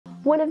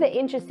One of the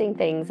interesting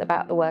things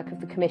about the work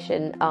of the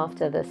Commission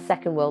after the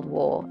Second World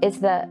War is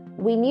that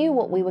we knew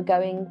what we were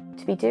going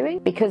to be doing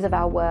because of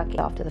our work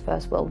after the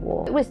First World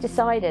War. It was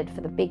decided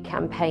for the big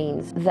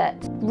campaigns that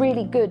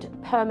really good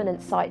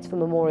permanent sites for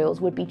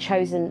memorials would be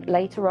chosen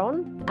later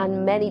on,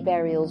 and many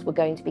burials were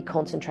going to be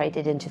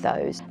concentrated into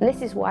those. And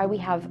this is why we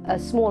have a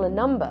smaller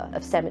number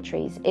of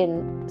cemeteries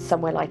in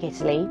somewhere like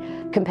Italy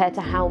compared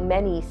to how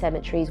many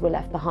cemeteries were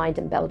left behind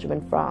in Belgium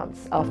and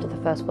France after the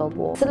First World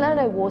War.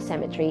 Salerno War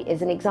Cemetery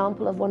is an example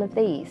of one of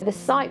these. The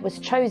site was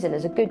chosen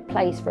as a good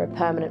place for a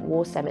permanent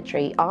war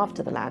cemetery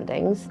after the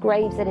landings.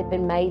 Graves that had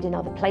been made in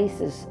other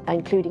places,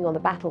 including on the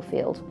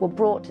battlefield, were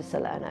brought to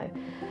Salerno.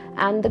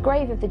 And the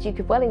grave of the Duke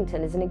of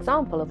Wellington is an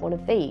example of one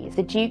of these.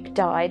 The Duke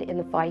died in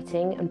the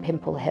fighting on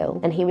Pimple Hill,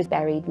 and he was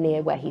buried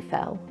near where he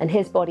fell. And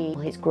his body,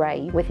 his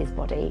grave with his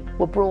body,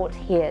 were brought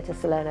here to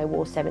Salerno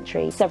War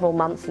Cemetery several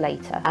months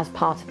later as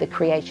part of the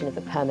creation of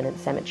the permanent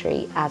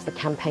cemetery as the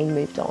campaign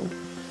moved on.